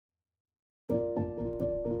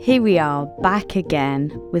Here we are, back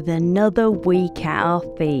again, with another week at our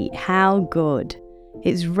feet. How good.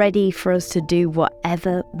 It's ready for us to do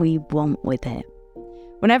whatever we want with it.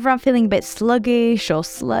 Whenever I'm feeling a bit sluggish or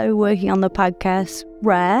slow working on the podcast,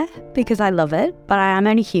 rare, because I love it, but I am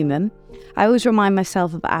only human, I always remind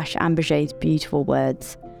myself of Ash Ambirge's beautiful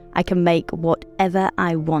words. I can make whatever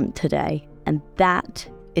I want today, and that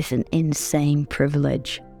is an insane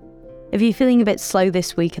privilege. If you're feeling a bit slow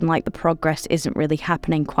this week and like the progress isn't really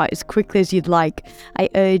happening quite as quickly as you'd like, I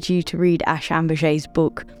urge you to read Ash Ambirge's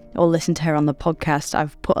book or listen to her on the podcast.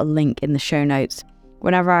 I've put a link in the show notes.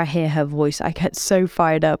 Whenever I hear her voice, I get so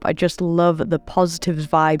fired up. I just love the positive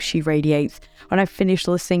vibe she radiates. When I finish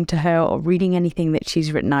listening to her or reading anything that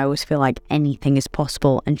she's written, I always feel like anything is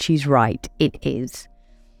possible, and she's right, it is.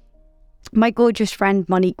 My gorgeous friend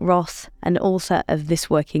Monique Ross, and author of This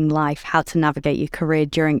Working Life, How to Navigate Your Career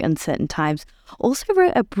During Uncertain Times, also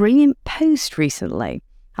wrote a brilliant post recently,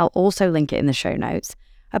 I'll also link it in the show notes,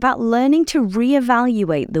 about learning to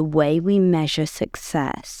reevaluate the way we measure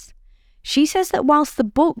success. She says that whilst the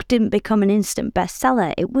book didn't become an instant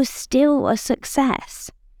bestseller, it was still a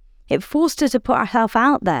success. It forced her to put herself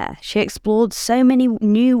out there. She explored so many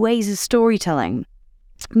new ways of storytelling,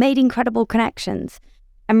 made incredible connections,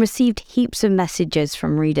 and received heaps of messages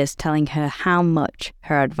from readers telling her how much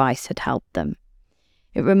her advice had helped them.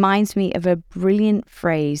 It reminds me of a brilliant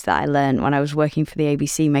phrase that I learned when I was working for the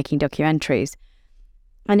ABC making documentaries,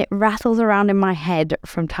 and it rattles around in my head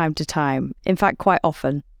from time to time, in fact quite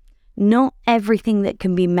often. Not everything that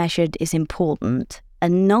can be measured is important,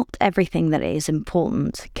 and not everything that is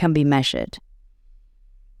important can be measured.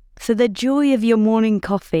 So the joy of your morning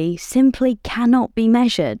coffee simply cannot be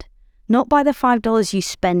measured. Not by the $5 you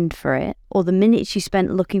spend for it, or the minutes you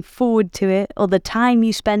spent looking forward to it, or the time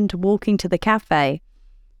you spend walking to the cafe.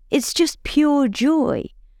 It's just pure joy.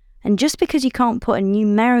 And just because you can't put a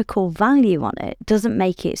numerical value on it doesn't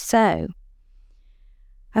make it so.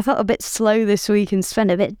 I felt a bit slow this week and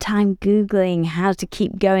spent a bit of time Googling how to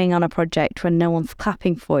keep going on a project when no one's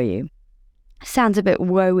clapping for you. Sounds a bit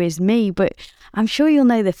woe is me, but I'm sure you'll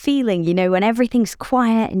know the feeling, when everything's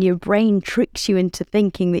quiet and your brain tricks you into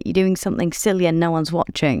thinking that you're doing something silly and no one's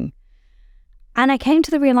watching. And I came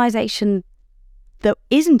to the realization that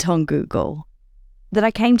isn't on Google, that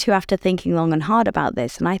I came to after thinking long and hard about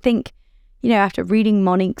this. And I think, after reading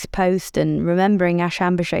Monique's post and remembering Ash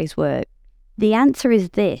Ambirge's work, the answer is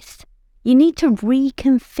this. You need to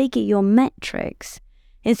reconfigure your metrics.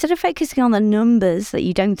 Instead of focusing on the numbers that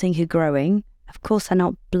you don't think are growing, of course they're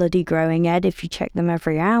not bloody growing, Ed, if you check them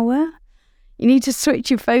every hour. You need to switch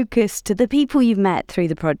your focus to the people you've met through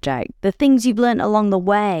the project, the things you've learnt along the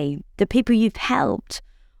way, the people you've helped,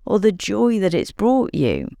 or the joy that it's brought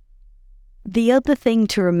you. The other thing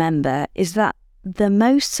to remember is that the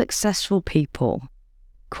most successful people,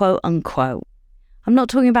 quote unquote, I'm not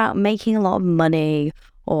talking about making a lot of money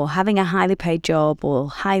or having a highly paid job or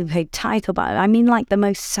highly paid title, but I mean like the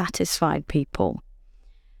most satisfied people.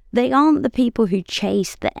 They aren't the people who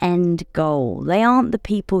chase the end goal. They aren't the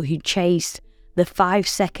people who chase the 5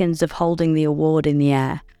 seconds of holding the award in the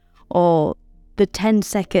air or the 10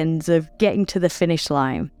 seconds of getting to the finish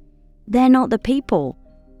line. They're not the people.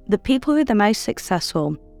 The people who are the most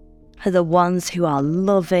successful are the ones who are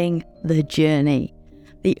loving the journey.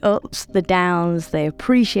 The ups, the downs, they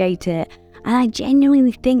appreciate it. And I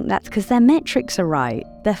genuinely think that's because their metrics are right.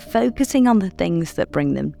 They're focusing on the things that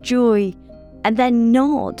bring them joy, and they're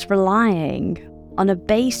not relying on a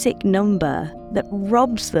basic number that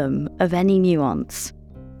robs them of any nuance.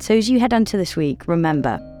 So as you head into this week,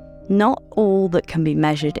 remember, not all that can be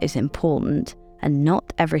measured is important, and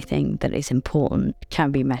not everything that is important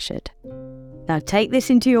can be measured. Now take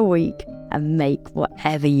this into your week and make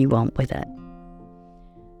whatever you want with it.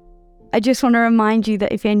 I just want to remind you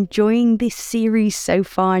that if you're enjoying this series so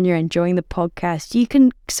far and you're enjoying the podcast, you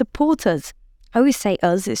can support us. I always say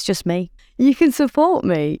us, it's just me. You can support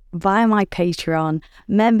me via my Patreon.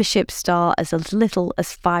 Memberships start as little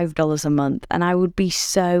as $5 a month, and I would be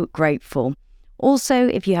so grateful. Also,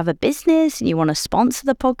 if you have a business and you want to sponsor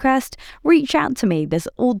the podcast, reach out to me. There's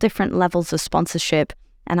all different levels of sponsorship,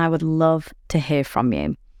 and I would love to hear from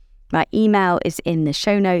you. My email is in the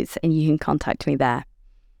show notes, and you can contact me there.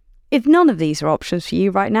 If none of these are options for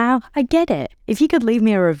you right now, I get it. If you could leave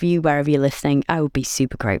me a review wherever you're listening, I would be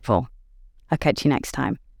super grateful. I'll catch you next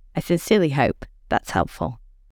time. I sincerely hope that's helpful.